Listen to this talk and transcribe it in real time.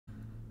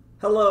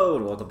Hello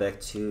and welcome back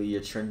to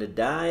Your Turn to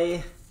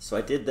Die. So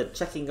I did the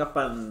checking up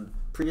on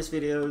previous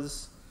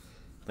videos.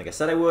 Like I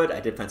said I would. I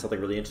did find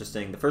something really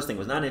interesting. The first thing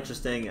was not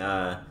interesting.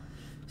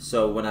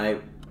 So when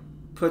I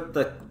put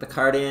the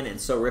card in and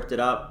so ripped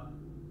it up,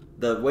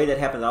 the way that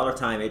happened the other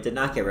time, it did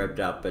not get ripped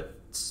up, but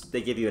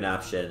they give you an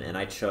option, and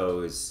I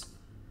chose,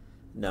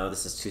 no,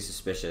 this is too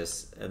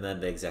suspicious, and then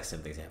the exact same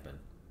things happen.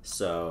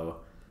 So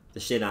the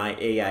Shin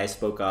AI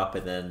spoke up,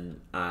 and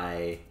then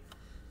I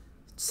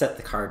set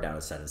the card down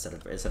instead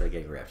of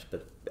getting ripped,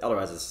 but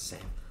otherwise it's the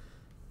same.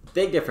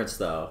 Big difference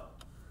though.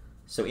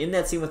 So in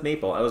that scene with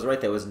Maple, I was right,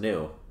 that was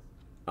new.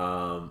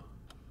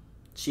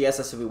 She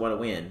asked us if we want to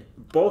win.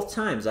 Both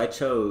times I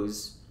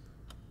chose,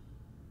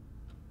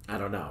 I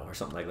don't know, or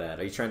something like that.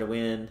 Are you trying to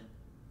win?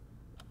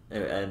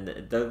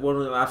 And the one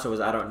of the option was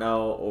I don't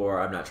know,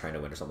 or I'm not trying to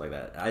win, or something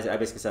like that. I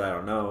basically said I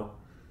don't know.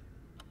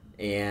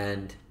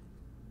 And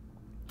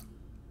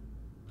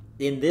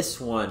in this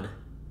one,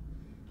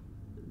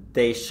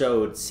 they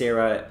showed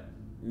Sara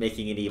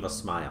making an evil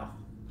smile.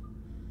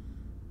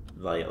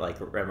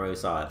 Like remember we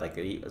saw it,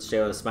 like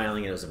Sara was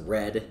smiling and it was in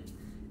red.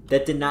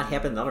 That did not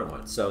happen in the other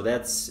one. So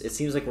it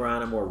seems like we're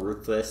on a more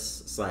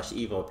ruthless /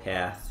 evil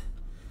path,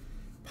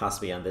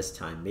 possibly on this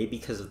time. Maybe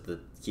because of the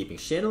keeping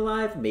Shin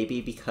alive.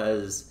 Maybe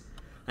because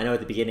I know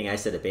at the beginning I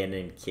said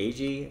abandoning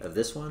Keiji of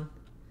this one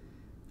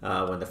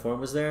when the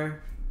form was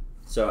there.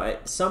 So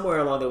somewhere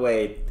along the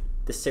way,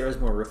 this Sara's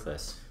more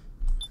ruthless.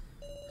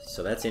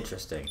 So that's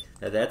interesting.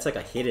 That's like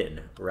a hidden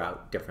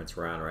route difference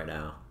we're on right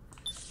now,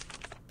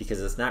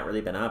 because it's not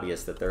really been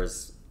obvious that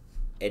there's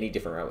any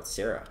different route with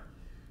Sara.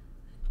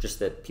 Just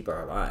that people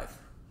are alive.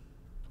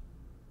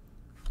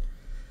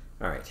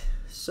 Alright,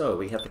 so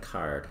we have the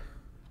card.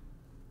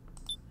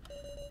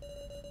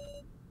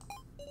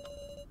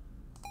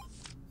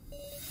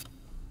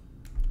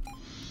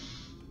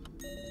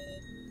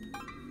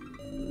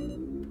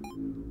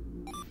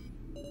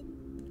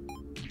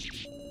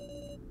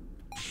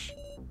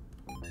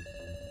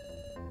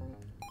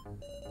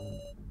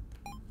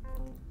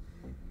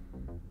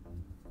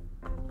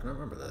 I don't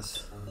remember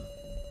this.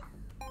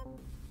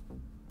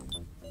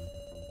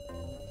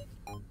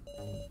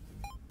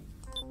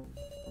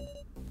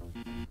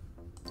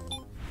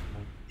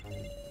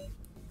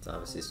 It's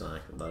obviously still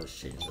not going to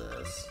change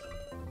this.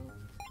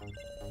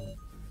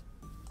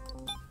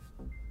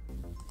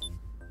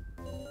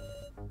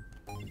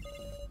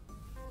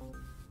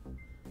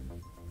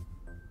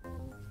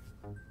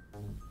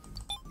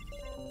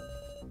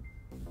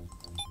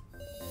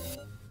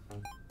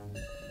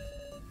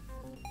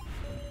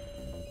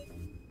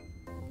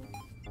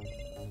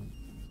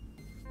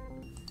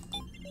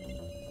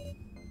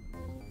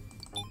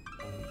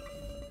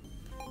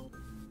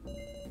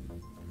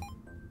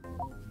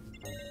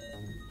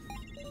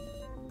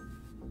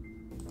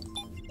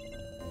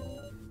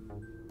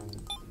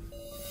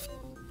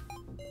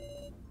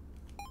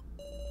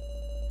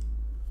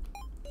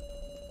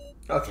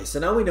 Okay, so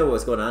now we know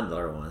what's going on in the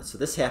other one. So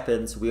this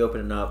happens, we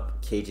open it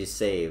up, Keiji's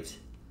saved,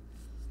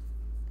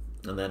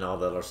 and then all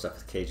the other stuff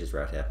with Keiji's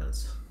route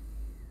happens.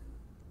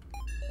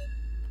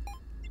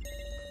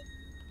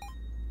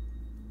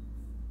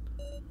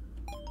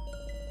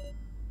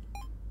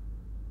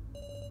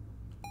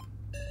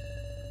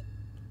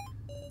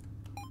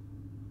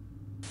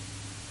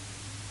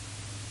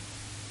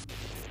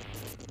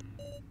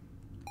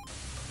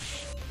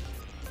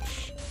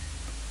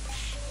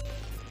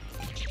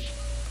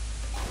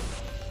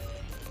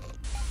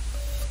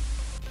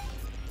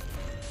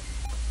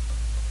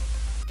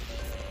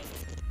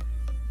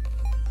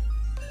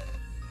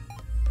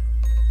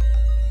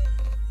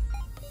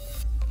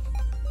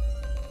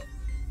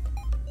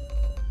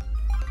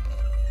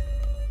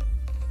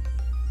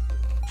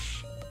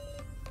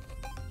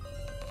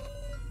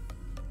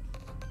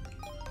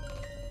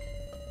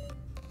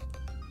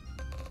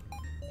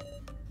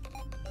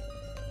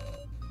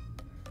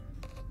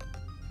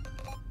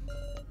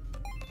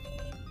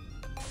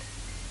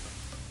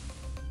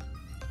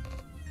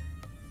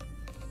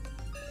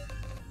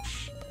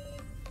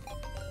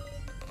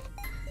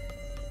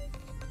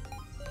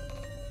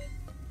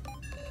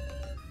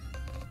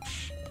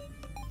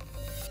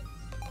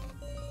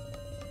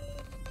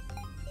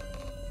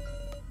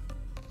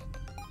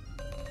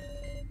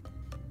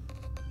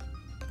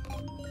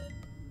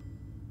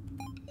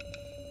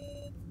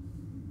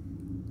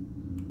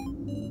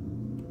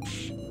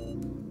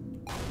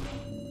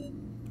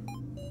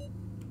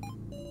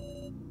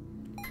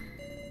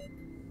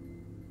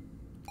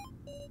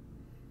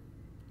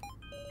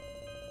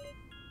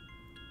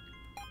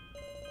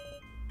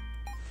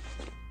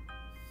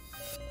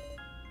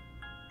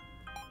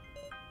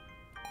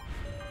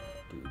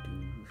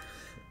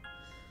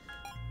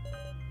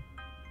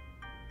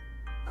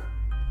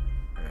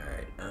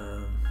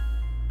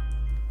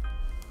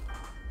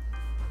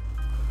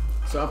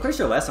 So I'm pretty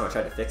sure last time I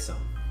tried to fix him,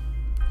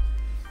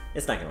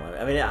 it's not gonna.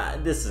 I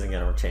mean, this isn't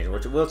gonna change.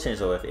 We'll change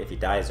though if he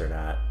dies or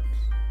not.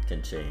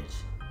 Can change.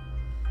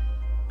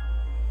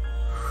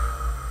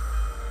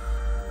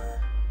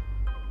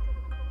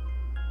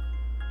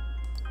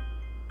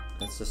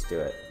 Let's just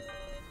do it.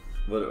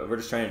 We're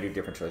just trying to do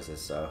different choices,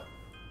 so.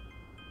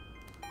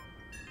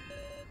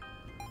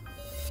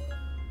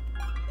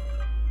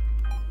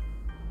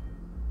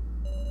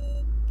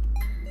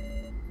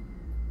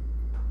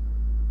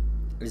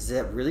 Does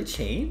that really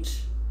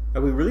change?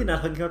 Are we really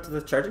not hooking up to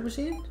the charging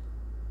machine?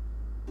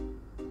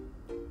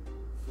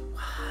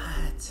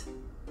 What?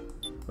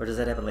 Or does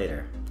that happen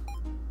later?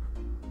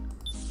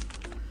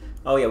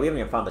 Oh yeah, we haven't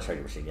even found the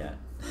charging machine yet.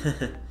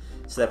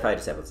 So that probably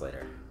just happens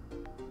later.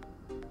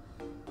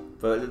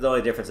 But the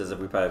only difference is that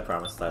we probably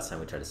promised last time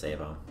we tried to save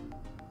him.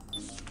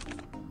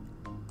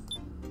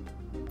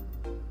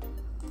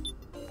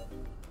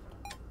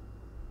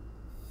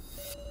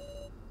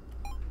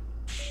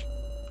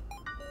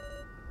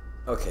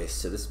 Okay,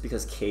 so this is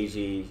because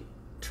KG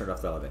turned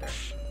off the elevator.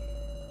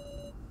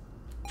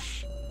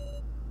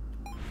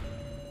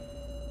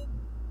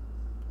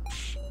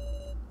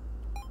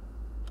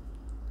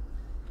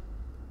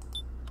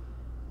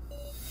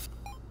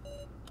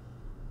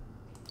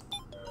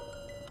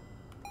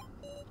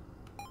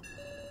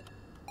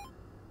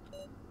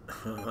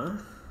 Huh?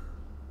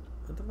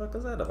 What the fuck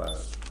is that about?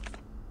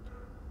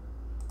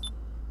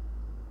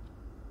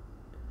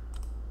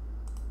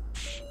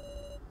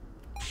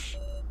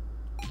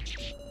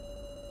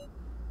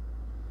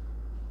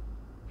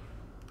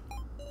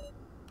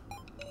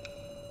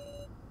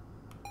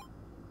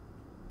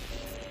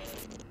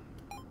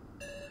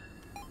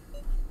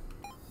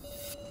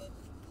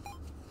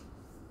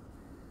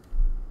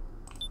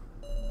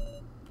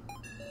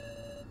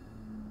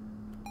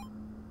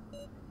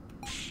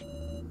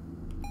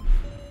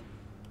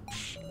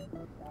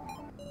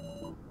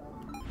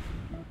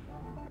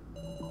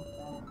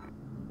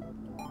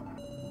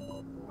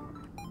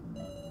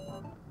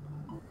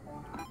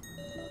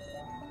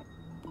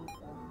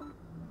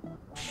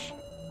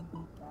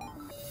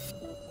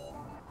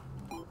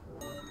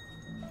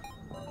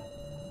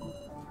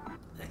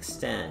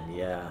 Extend,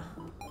 yeah.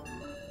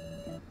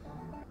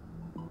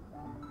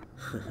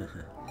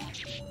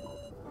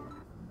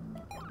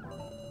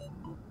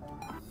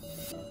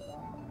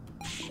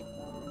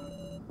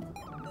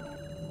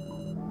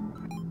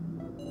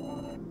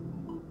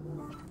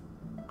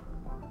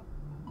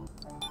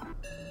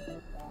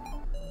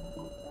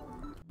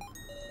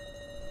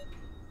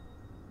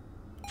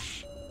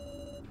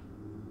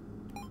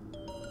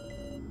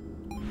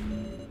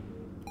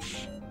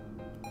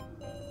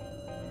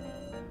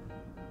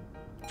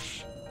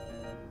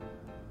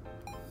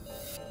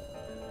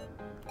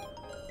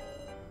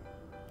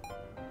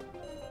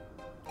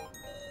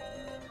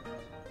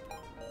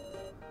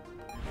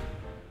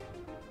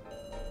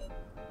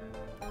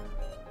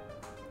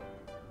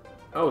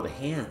 Oh, the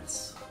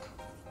hands.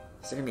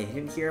 Is there gonna be a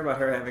hint here about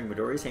her having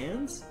Midori's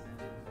hands?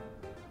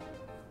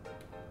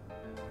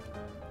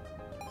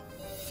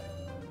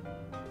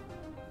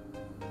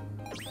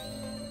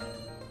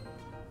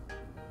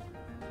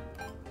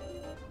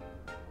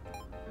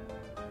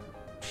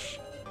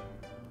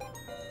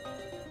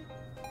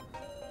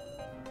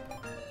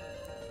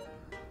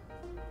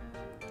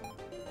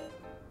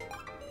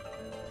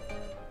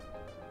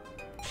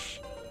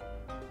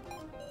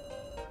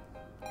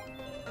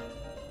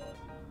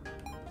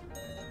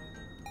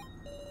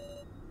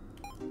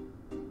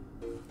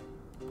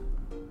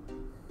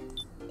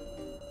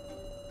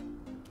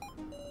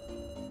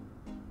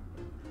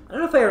 I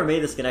don't know if I ever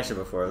made this connection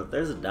before.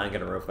 There's a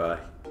Danganronpa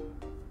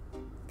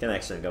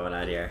connection going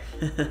on here.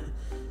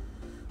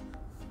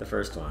 The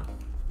first one.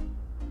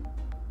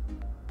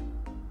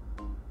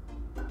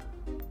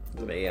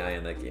 There's an AI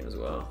in that game as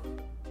well.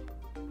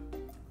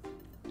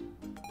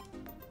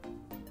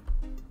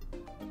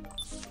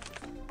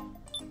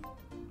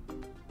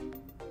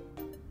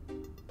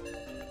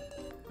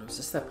 Was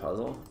this that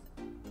puzzle?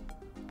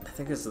 I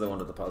think this is the one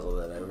with the puzzle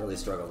that I really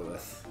struggled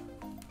with.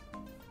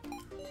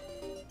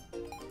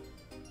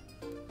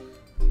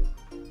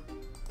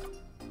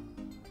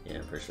 Yeah,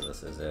 I'm pretty sure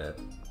this is it.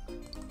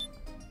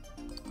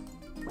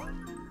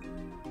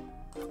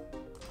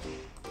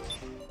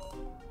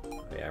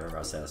 Oh yeah, I remember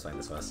how satisfying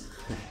this was.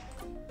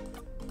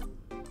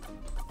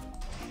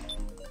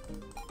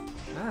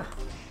 Ah!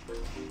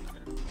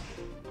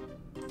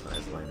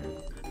 Nice liner.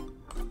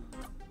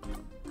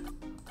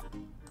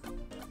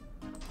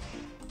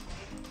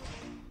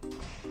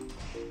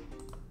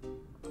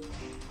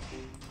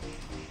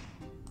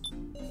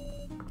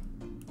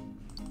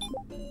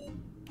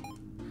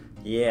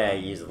 Yeah, I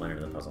used the liner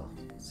in the puzzle.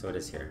 So it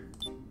is here.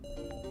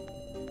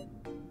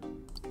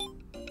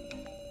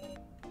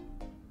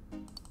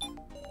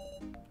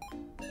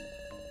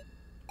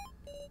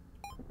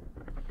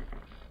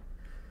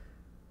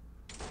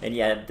 And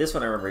yeah, this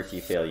one I remember if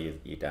you fail, you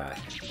die.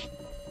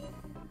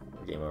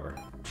 Game over.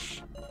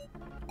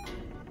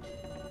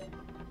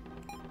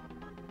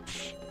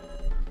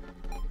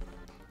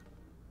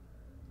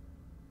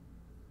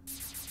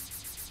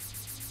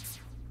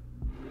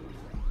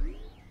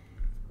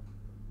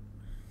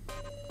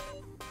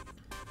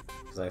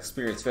 Because I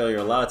experienced failure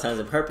a lot of times,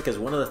 in part because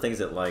one of the things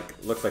that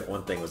looked like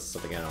one thing was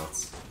something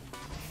else.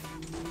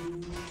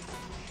 There's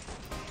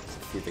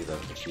a few things I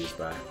was confused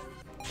by.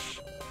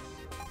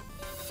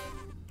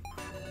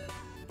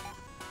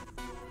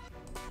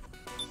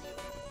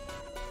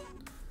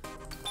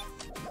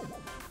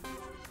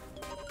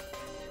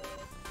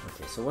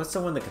 so what's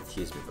the one that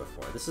confused me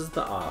before? This is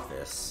the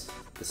office.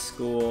 The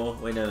school.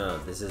 Wait, no,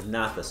 this is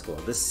not the school.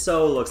 This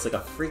so looks like a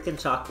freaking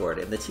chalkboard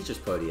in the teacher's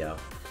podium.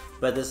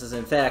 But this is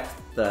in fact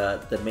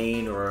the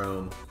main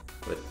room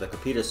with the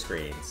computer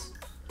screens.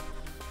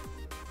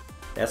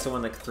 That's the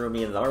one that threw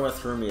me, and the other one that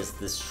threw me is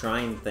this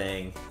shrine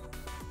thing.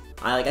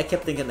 I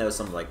kept thinking that was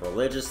some like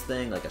religious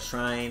thing, like a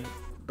shrine,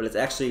 but it's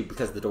actually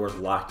because the door's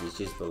locked, you just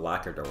use the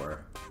locker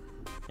door.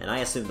 And I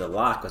assumed the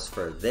lock was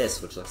for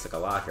this, which looks like a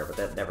locker, but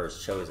that never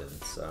is chosen,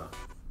 so.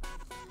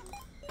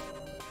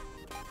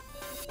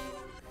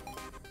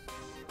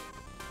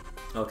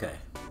 Okay.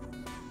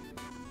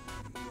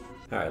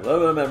 Alright, a little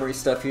bit of memory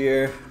stuff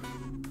here.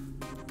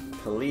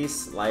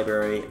 Police,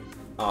 library,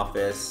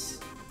 office,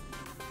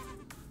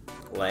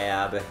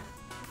 lab.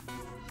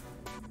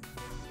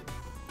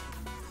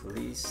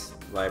 Police,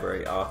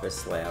 library,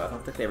 office, lab. I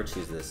don't think they ever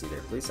choose this either.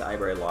 Police,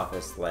 library,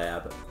 office,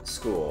 lab,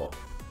 school.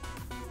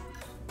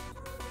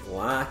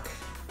 Lock,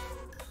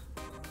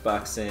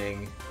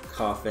 boxing,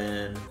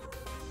 coffin,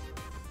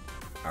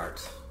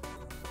 art.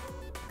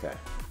 Okay.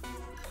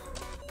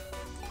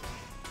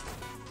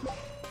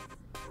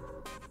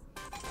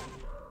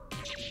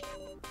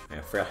 I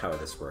forgot how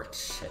this worked.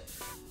 Shit.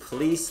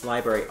 Police,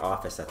 library,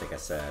 office, I think I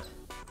said.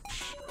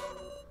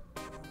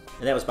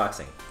 And that was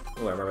boxing.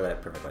 Oh, I remember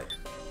that perfectly.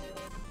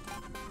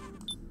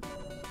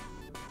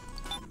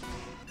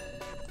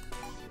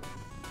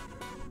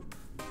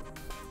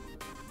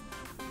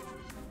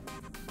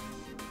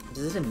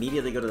 Does it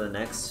immediately go to the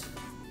next?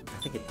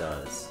 I think it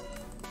does.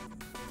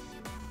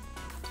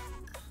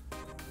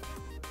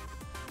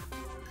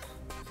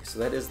 Okay, so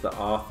that is the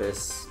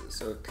office.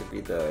 So it could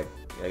be the...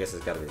 I guess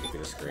it's got to be the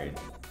computer screen.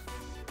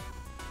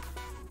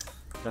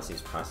 You can also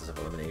use process of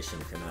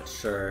elimination if you're not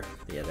sure.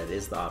 Yeah, that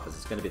is the office.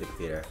 It's going to be the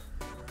computer.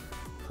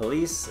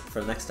 Police,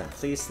 for the next time.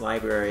 Police,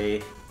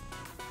 library,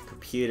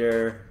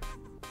 computer,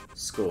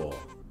 school.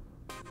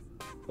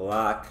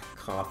 Lock,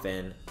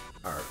 coffin,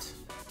 art.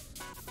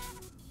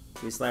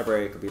 Police,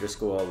 library, computer,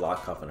 school,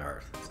 lock, coffin,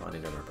 art. That's all I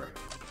need to remember.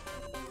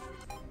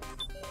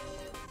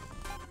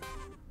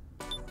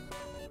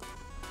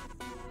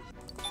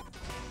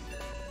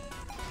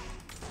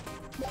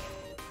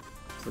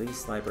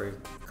 Police, library,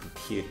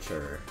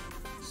 computer,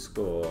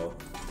 school,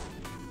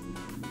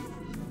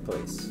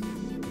 police.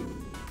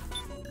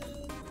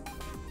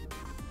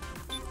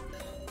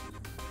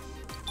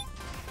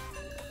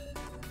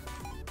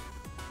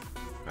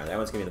 Alright, that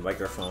one's gonna be the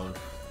microphone.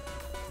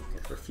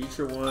 Okay, for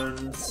future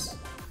ones...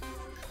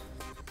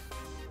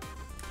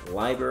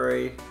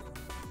 Library,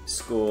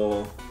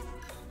 school,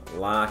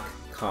 lock,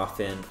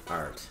 coffin,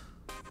 art.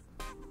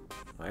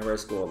 Library,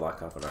 school, lock,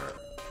 coffin, art.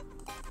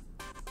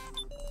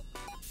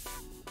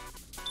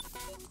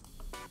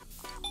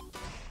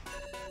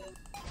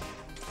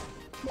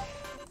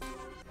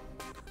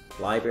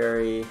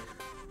 Library.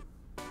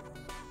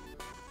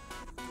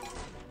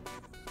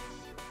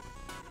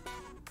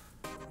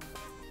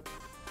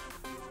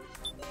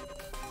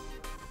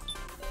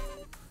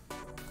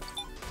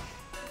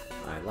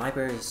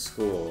 Library,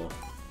 school.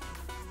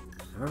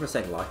 I remember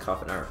saying lock,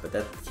 coffin, art, but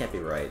that can't be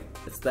right.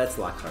 That's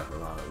lock,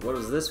 coffin, art. What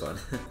was this one?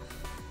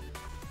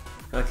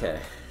 Okay.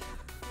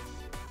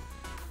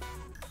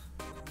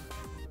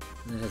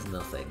 It has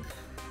nothing.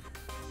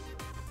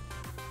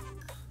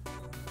 I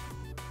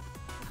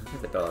don't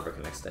think the bell ever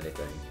connects to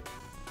anything.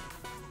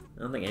 I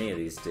don't think any of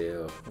these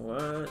do.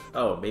 What?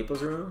 Oh,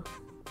 Maple's room?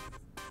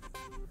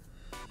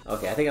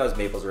 Okay, I think that was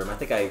Maple's room. I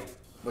think I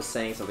was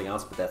saying something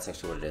else, but that's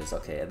actually what it is.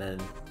 Okay, and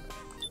then...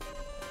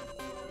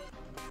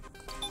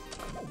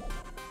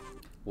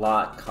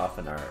 Lock,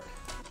 coffin, art.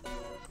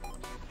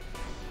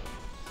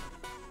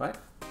 What?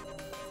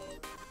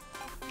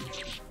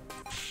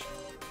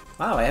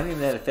 Wow, I haven't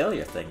even had a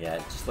failure thing yet.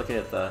 Just looking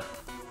at the...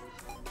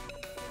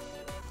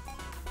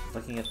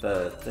 Looking at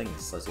the thing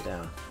slows you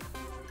down.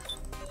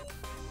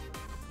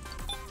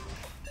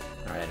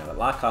 Alright, I know. But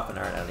lock, coffin,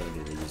 art, I don't even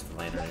need to use the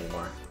lantern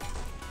anymore.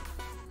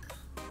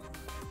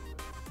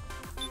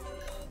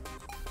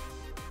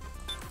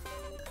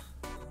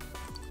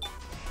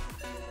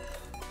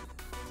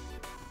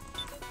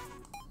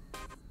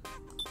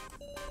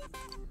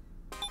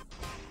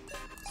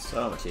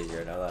 So much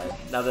easier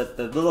now that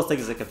the little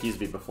things that confused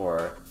me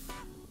before,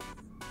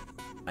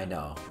 I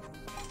know.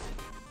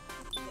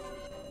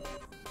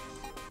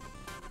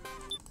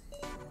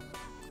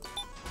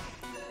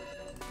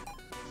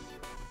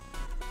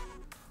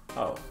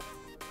 Oh.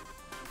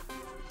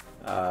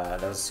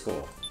 That was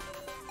school.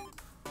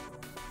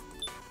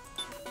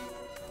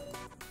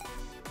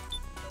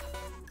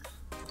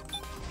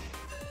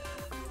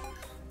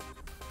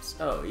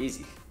 So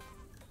easy.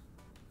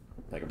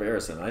 By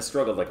comparison, I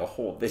struggled like a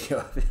whole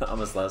video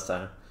almost last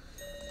time.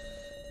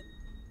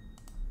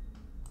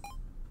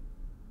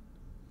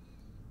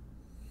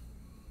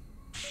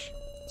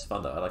 It's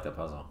fun though, I like that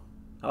puzzle.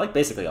 I like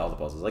basically all the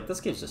puzzles. Like,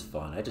 this game's just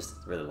fun. I just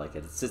really like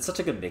it. It's such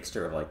a good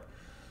mixture of like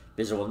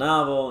visual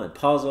novel and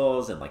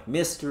puzzles and like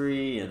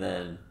mystery and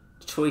then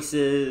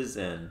choices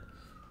and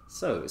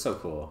so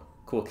cool.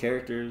 Cool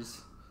characters.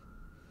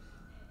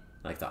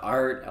 I like the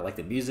art, I like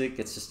the music.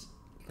 It's just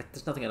Like,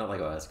 there's nothing I don't like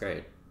about it. It's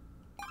great.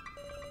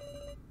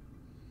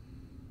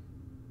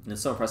 And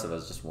it's so impressive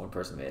that just one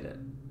person made it.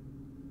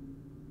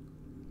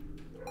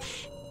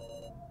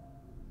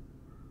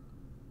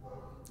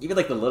 Even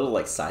like the little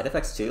like side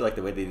effects too, like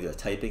the way they do the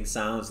typing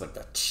sounds, like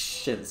the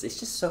it's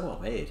just so well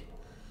made.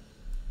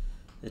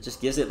 It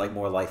just gives it like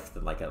more life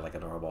than like a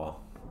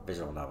normal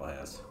visual novel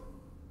has.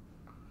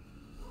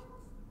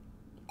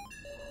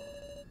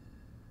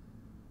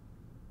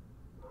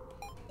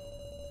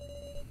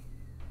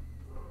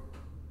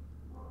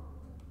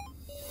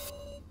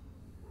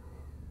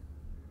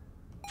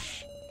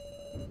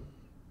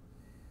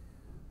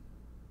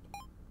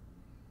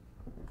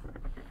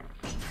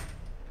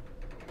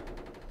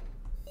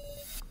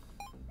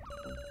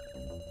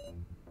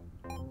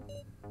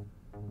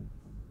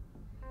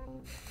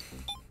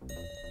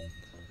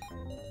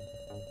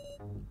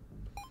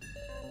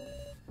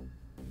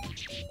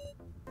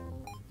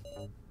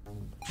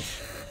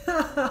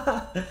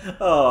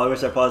 Oh, I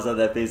wish I paused on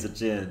that face of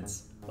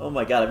Jin's. Oh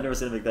my god, I've never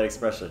seen him make that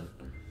expression.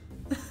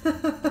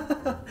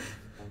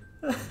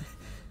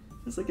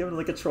 It's like giving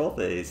like a troll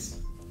face.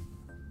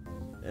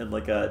 And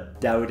like a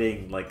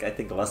doubting, like I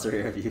think lesser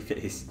review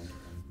face.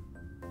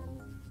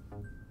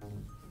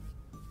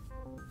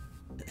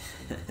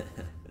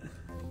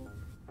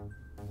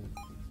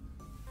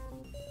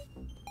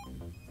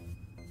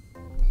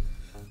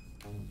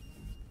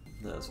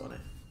 That was funny.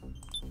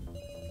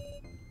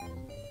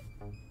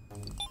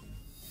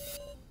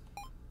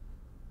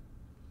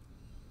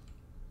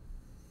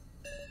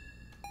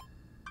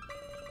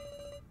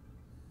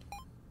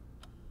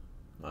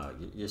 Wow,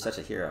 you're such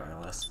a hero,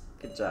 Alice.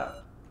 Good job.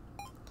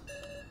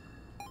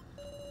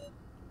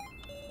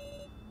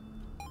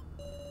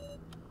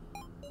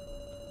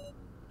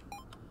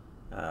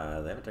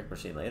 They have a drink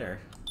machine later.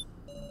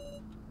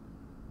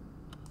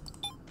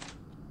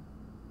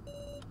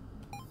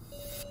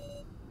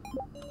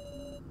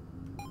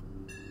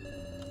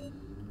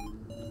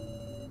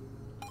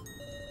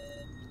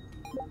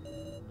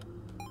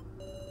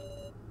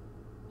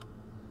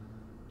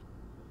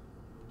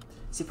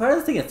 See, part of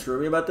the thing that threw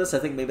me about this, I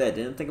think maybe I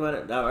didn't think about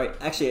it. No,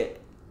 actually,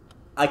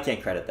 I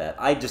can't credit that.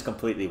 I just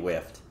completely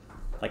whiffed.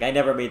 Like, I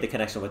never made the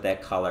connection with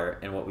that color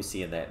and what we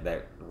see in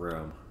that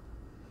room.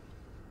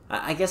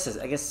 I guess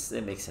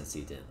it makes sense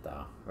you didn't,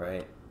 though,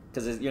 right?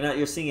 Because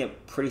you're seeing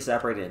it pretty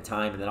separated in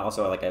time, and then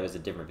also like I was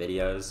in different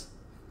videos,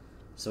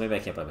 so maybe I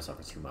can't blame myself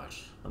for too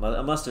much,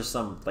 unless there's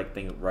some like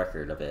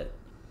record of it.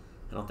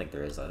 I don't think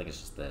there is. I think it's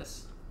just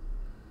this.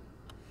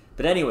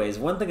 But anyways,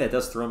 one thing that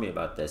does throw me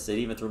about this, it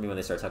even threw me when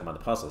they started talking about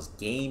the puzzles.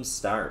 Game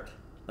start.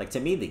 Like, to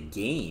me,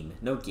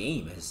 no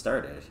game has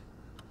started.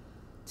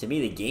 To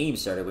me, the game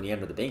started when you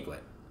enter the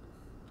banquet.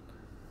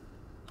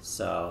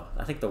 So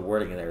I think the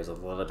wording in there is a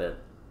little bit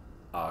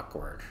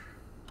awkward.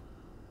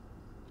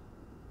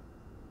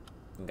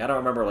 I gotta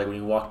remember, like, when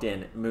you walked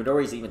in,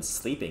 Midori's even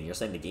sleeping. You're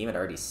saying the game had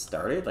already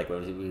started? Like,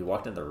 when we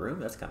walked in the room?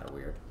 That's kind of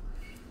weird.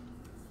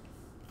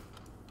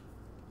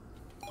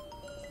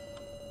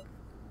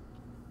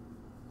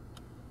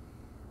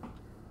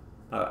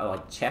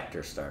 Like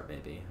chapter start,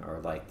 maybe. Or,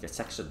 like, a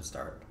section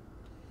start.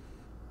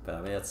 But,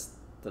 I mean,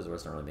 those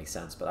words don't really make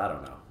sense, but I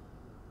don't know.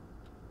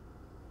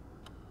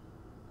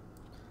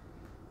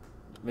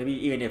 Maybe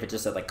even if it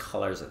just said, like,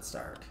 colors at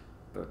start.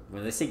 But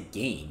when they say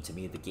game, to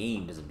me, the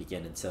game doesn't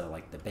begin until,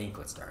 like, the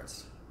banquet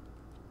starts.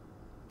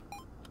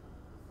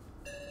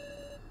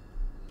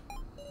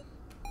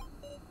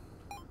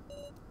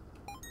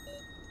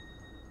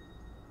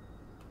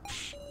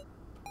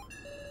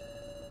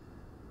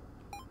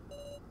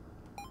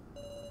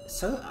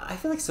 So, I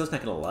feel like So's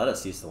not going to let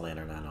us use the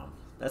lantern on him.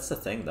 That's the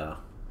thing, though.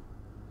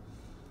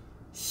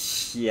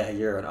 Yeah,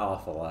 you're an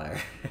awful liar.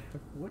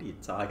 What are you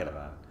talking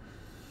about?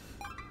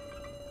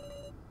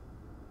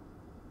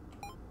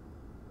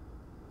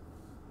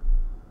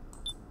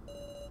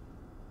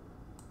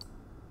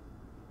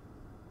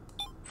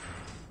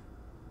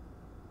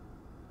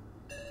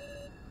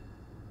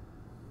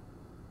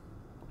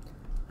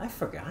 I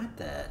forgot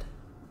that.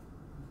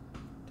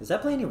 Does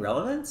that play any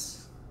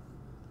relevance?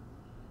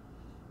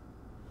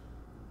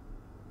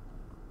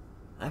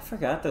 I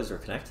forgot those were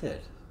connected.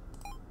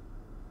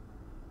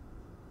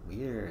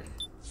 Weird.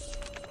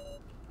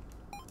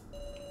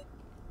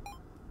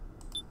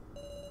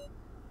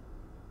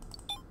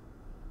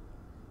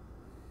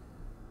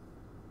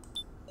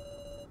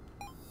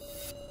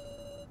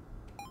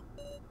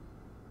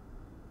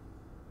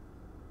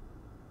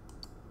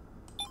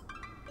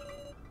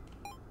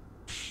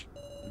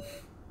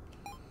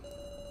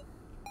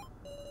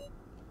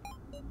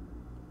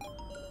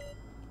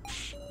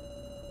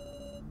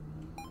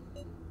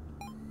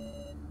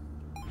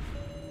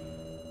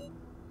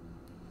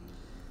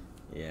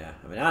 Yeah,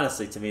 I mean,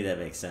 honestly, to me that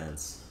makes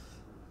sense.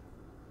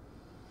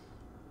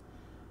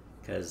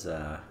 Because,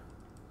 I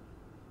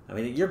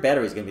mean, your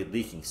battery's going to be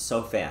leaking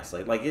so fast.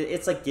 Like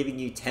it's like giving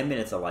you 10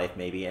 minutes of life,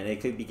 maybe, and it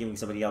could be giving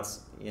somebody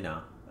else, you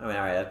know. I mean,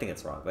 alright, I think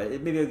it's wrong, but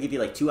maybe it'll give you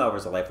like 2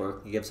 hours of life, or it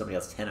could give somebody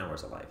else 10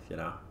 hours of life, you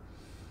know?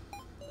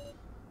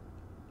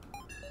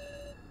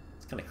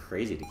 It's kind of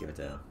crazy to give it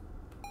to them.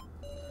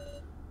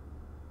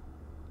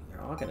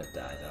 They're all gonna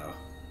die, though.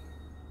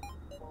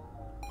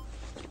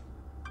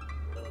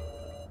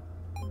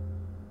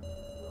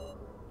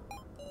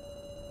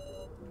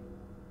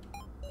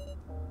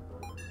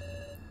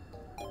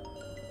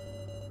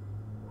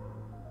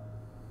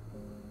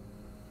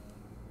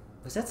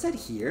 Was that said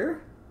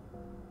here?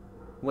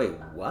 Wait,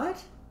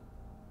 what?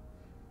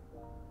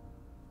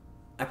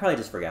 I probably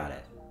just forgot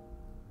it.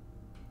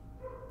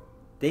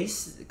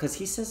 Because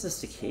he says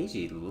this to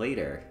Keiji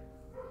later.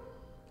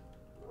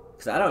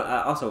 Because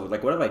also,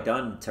 like, what have I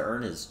done to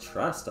earn his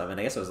trust? I mean,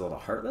 I guess it was a little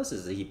heartless.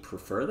 Does he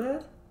prefer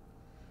that?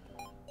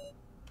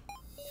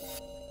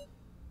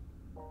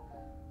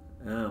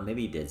 Oh,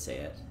 maybe he did say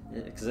it.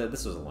 Because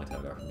this was a long time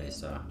ago for me,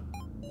 so...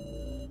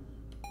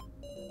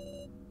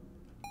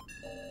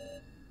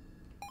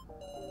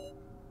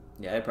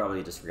 Yeah, I'd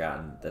probably just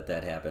forgotten that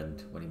that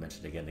happened when he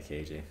mentioned it again to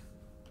Keiji.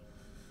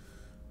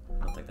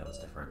 I don't think that was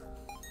different.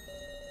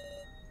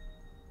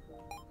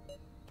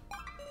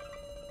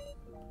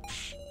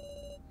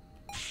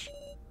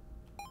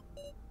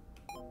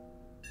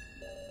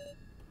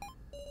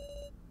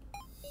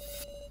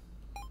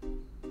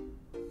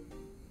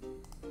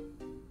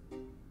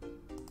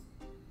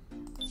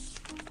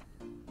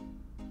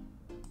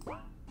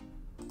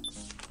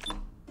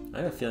 I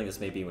have a feeling this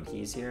may be when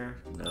he's here.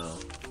 No.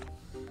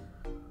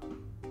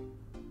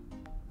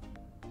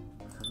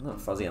 I'm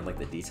not fuzzy on like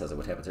the details of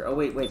what happens here. Oh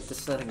wait, this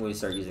is I think when we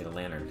start using the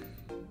lantern.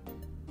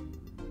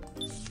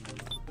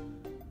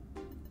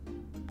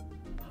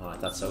 Oh, I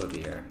thought so would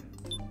be here.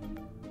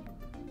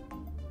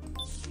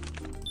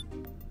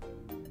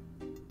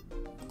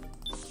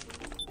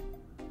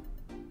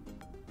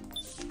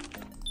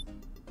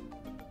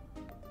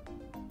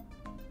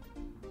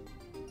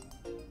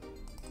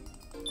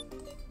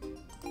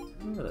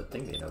 I remember that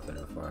thing being open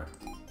before.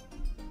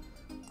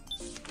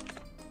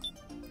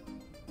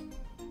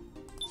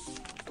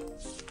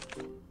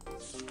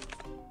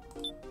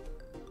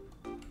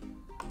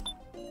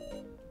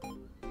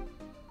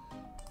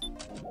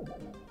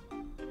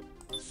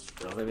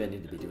 Oh, maybe I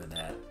need to be doing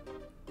that.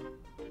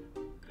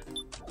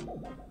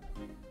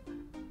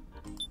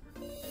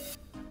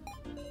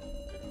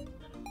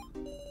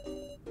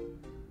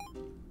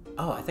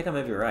 Oh, I think I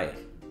might be right.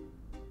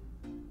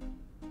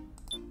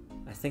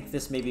 I think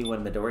this may be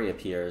when Midori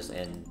appears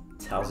and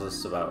tells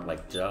us about,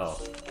 like, Joe.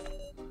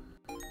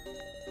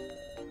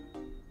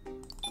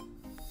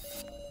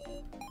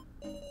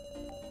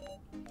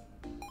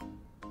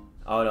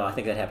 Oh no, I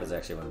think that happens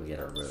actually when we get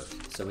our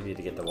roof. So we need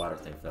to get the water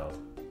thing filled.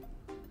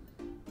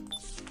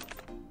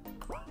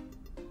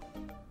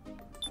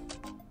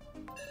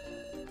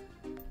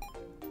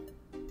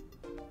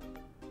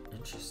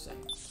 Interesting.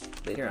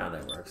 Later on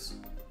that works.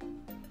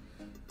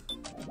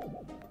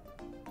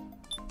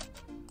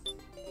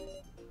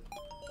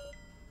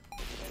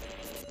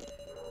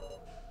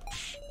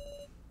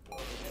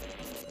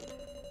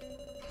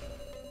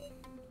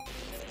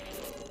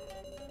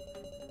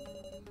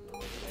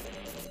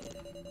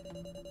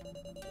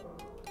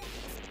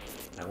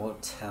 I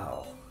won't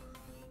tell.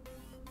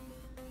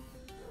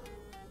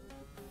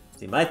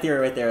 See, my theory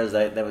right there is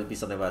that would be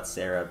something about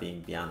Sara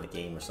being beyond the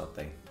game or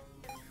something.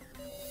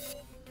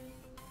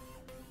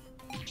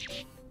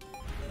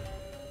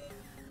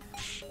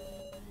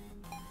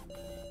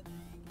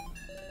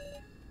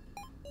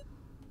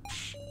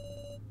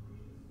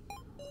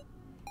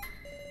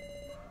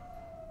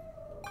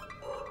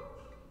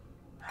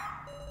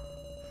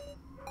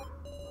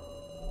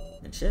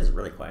 And Shin is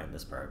really quiet in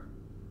this part.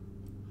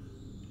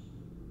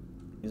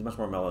 He's much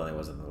more mellow than he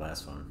was in the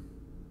last one.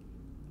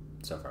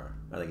 So far.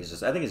 I think he's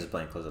just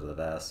playing closer to the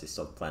vest. He's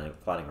still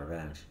plotting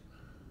revenge.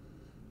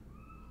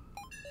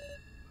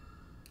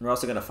 We're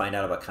also gonna find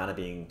out about Kana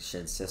being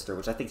Shin's sister,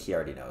 which I think he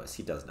already knows.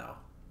 He does know.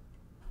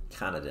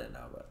 Kana didn't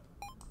know, but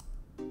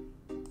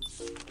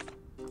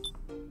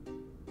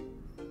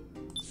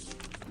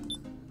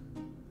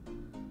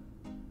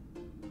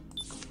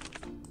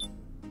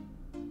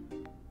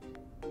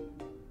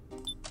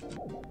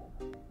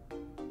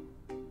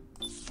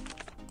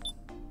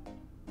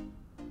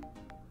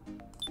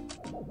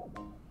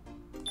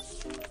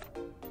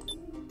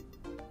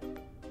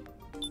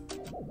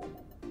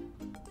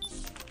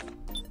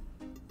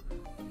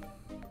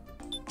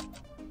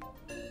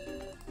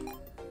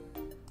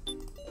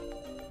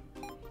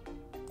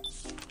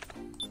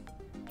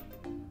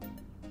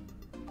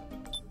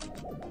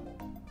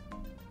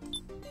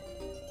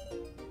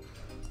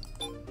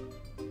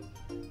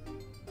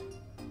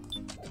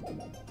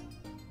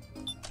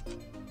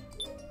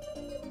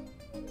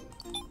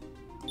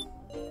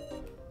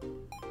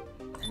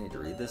I need to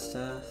read this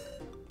stuff.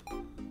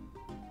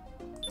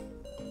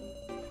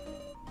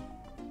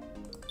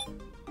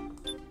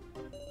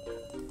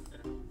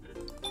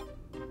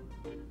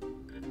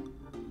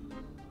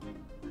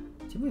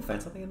 Didn't we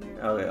find something in there?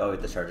 Oh, wait, oh,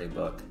 the charging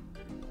book.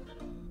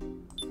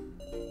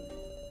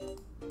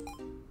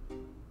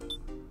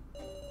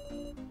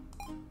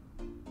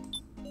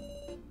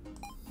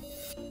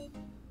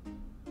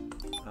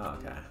 Oh,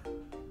 okay.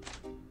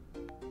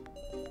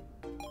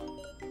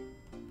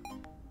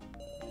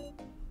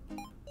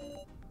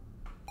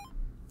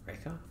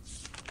 Reiko?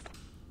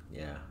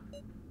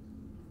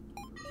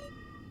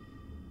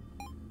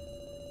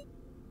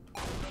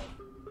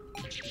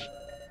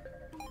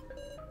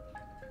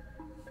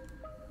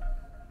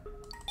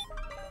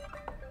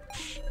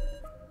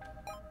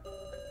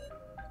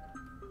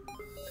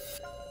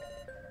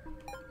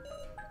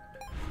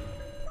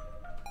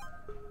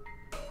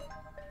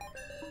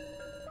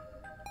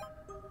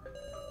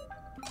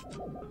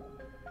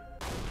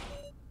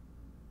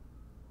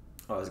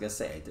 Oh, I was gonna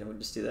say, didn't we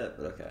just do that?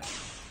 But okay.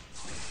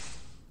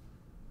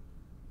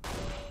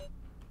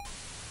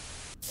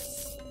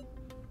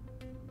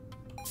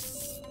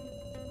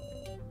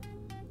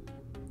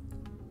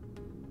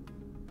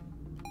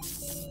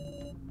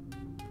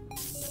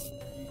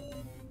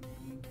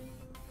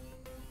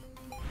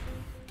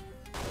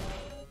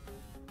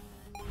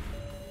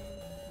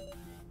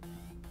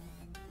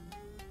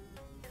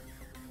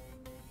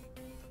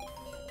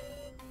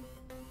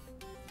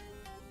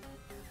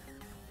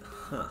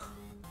 Huh.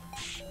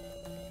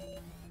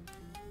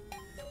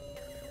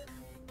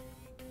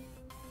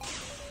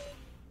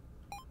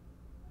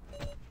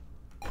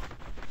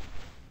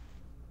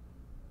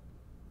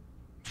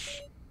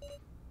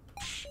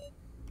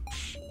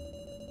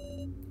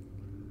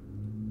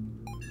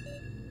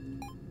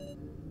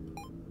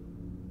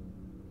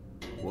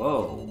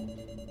 Whoa.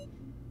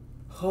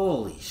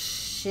 Holy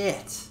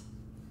shit.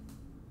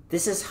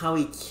 This is how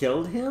he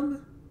killed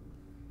him?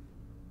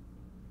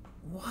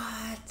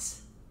 What?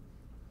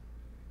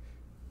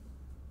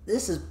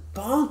 This is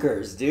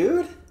bonkers,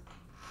 dude.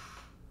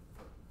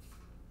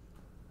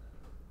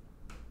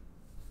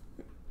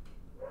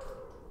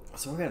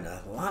 So we're getting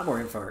a lot more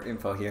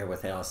info here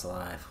with Alice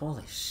Alive.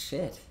 Holy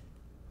shit.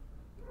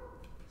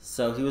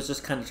 So he was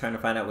just kind of trying to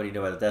find out what he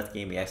knew about the death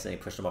game. He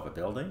accidentally pushed him off a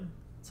building,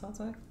 it sounds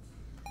like.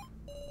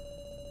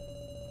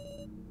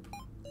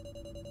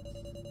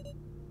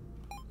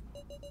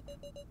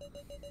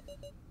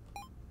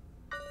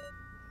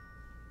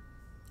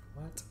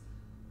 What?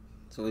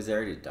 So he's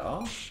already a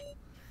doll?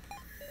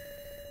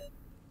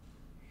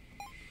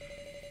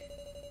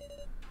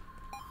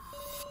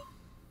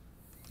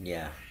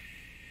 Yeah.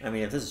 I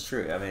mean, if this is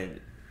true, I mean,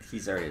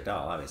 he's already a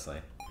doll, obviously.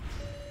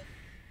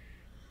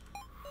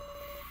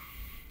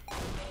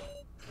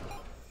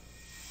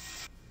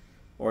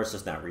 Or it's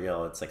just not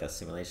real, it's like a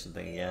simulation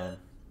thing again.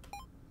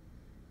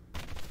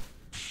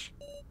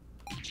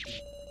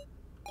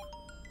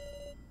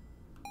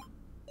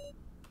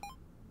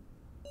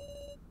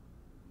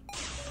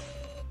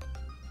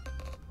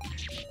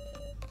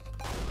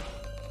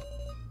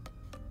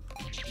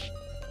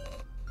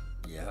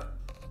 Yep.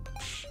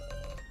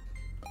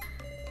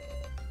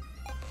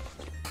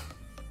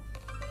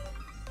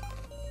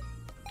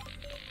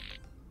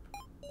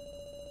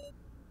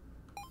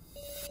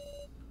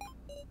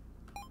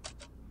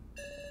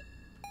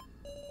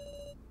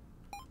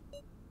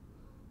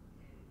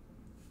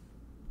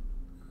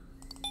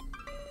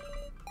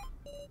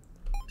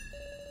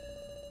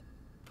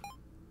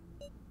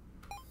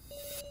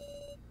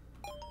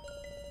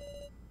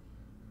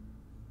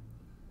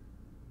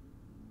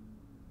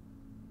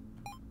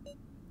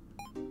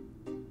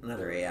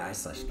 Another AI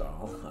slash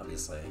doll,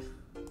 obviously.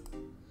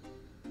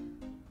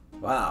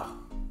 Wow.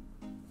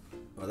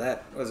 Well,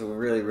 that was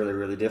really, really,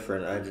 really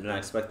different. I did not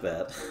expect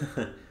that.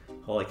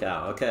 Holy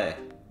cow. Okay.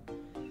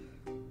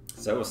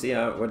 So we'll see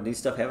what new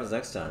stuff happens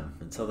next time.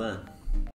 Until then.